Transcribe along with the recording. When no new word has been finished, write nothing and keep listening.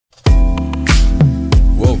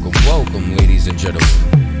and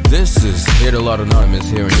gentlemen, this is Hate A Lot Anonymous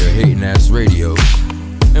here on your hating ass radio,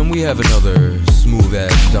 and we have another smooth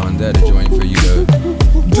ass Dada joint for you to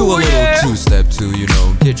do a little two-step to, you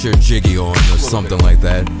know, get your jiggy on or something like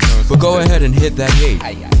that. But go ahead and hit that hate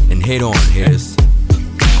and hate on. Here's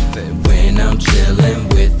when I'm chilling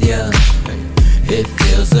with ya, it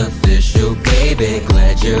feels official, baby.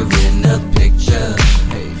 Glad you're in the picture.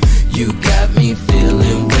 You got me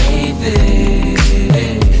feeling wavy.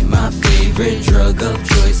 My favorite drug of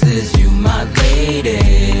choice is you, my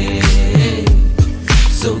lady.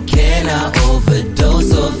 So can I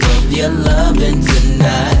overdose off of your loving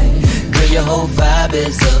tonight? Girl, your whole vibe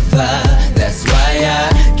is a vibe. That's why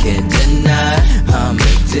I can't deny I'm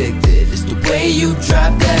addicted. It's the way you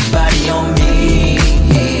drop that body on me.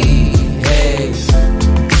 Hey.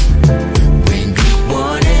 When you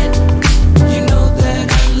want it, you know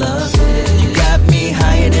that I love it. You got me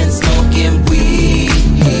higher than smoking weed.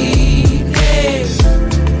 Hey.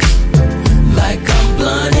 Like I'm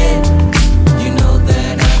blunted. You know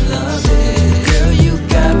that I love it. Girl, you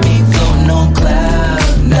got me floating on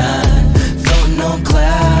cloud nine. Floating on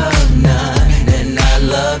cloud nine. And I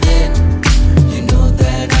love it. You know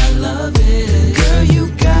that I love it. Girl,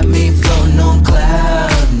 you got me floating on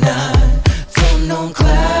cloud nine. Floating on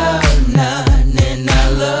cloud nine. And I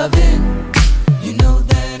love it. You know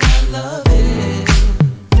that I love it.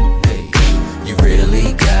 Hey, you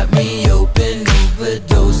really got me open,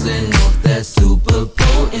 overdosing off that super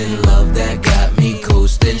potent love that got me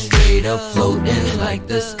coasting, straight up floating like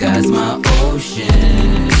the sky's my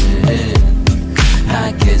ocean.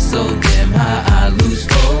 I get so damn high I lose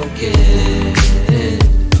focus,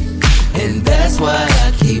 and that's why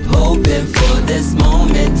I keep hoping for this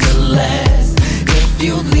moment to last. If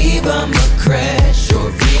you leave I'ma crash or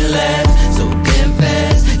relapse so damn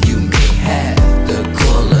fast. You may have to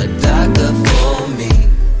call a doctor for me,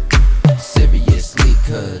 seriously,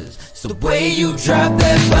 cause it's the way you drop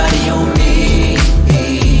that body on me.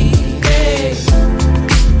 Hey.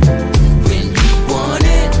 When you want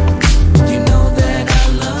it, you know that I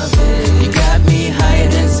love it. You got me higher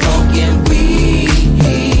than smoking weed.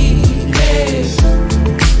 Hey.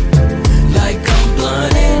 Like I'm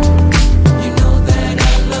blunted. You know that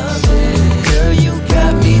I love it. Girl, you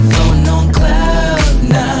got me floating on cloud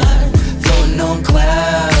nine. Floating on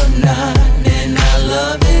cloud nine. And I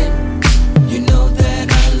love it. You know that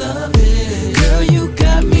I love it. Girl, you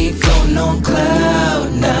got me floating on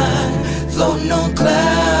cloud nine. Floating on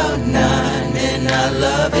cloud nine. And I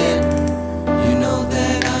love it. You know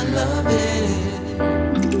that I love it.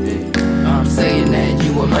 I'm saying that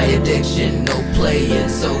you are my addiction, no playing,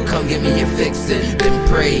 so come give me your fixin'. Been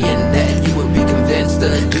praying that you would be convinced to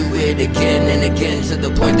do it again and again, to the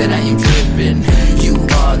point that I am tripping. You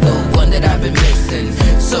are the one that I've been missing,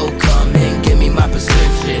 so come and give me my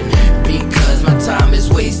prescription, because my time is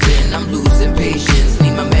wasting. I'm losing patience,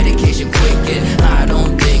 need my medication quick, and I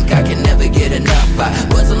don't think I can ever get enough. I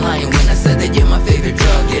wasn't lying when I said that you're my favorite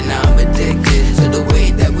drug, and I'm addicted to the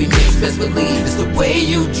way that we mix. Best believe it's the way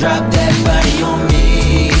you drop that body on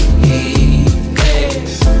me. Hey.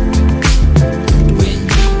 When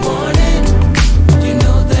you want it, you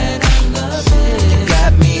know that I love it. You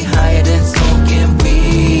got me higher than smoking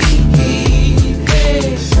weed.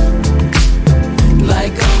 Hey.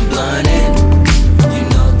 Like I'm blunted. You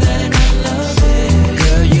know that I love it.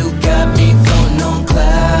 Girl, you got me floating on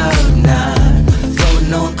cloud nine.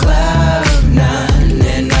 Floating on cloud nine.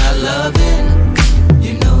 And I love it.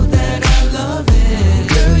 You know that I love it.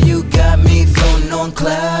 Girl, you got me floating on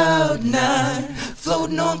cloud nine.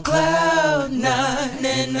 Floating on cloud nine.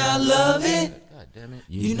 And I love it. God damn it.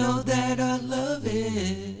 You know that I love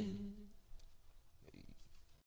it.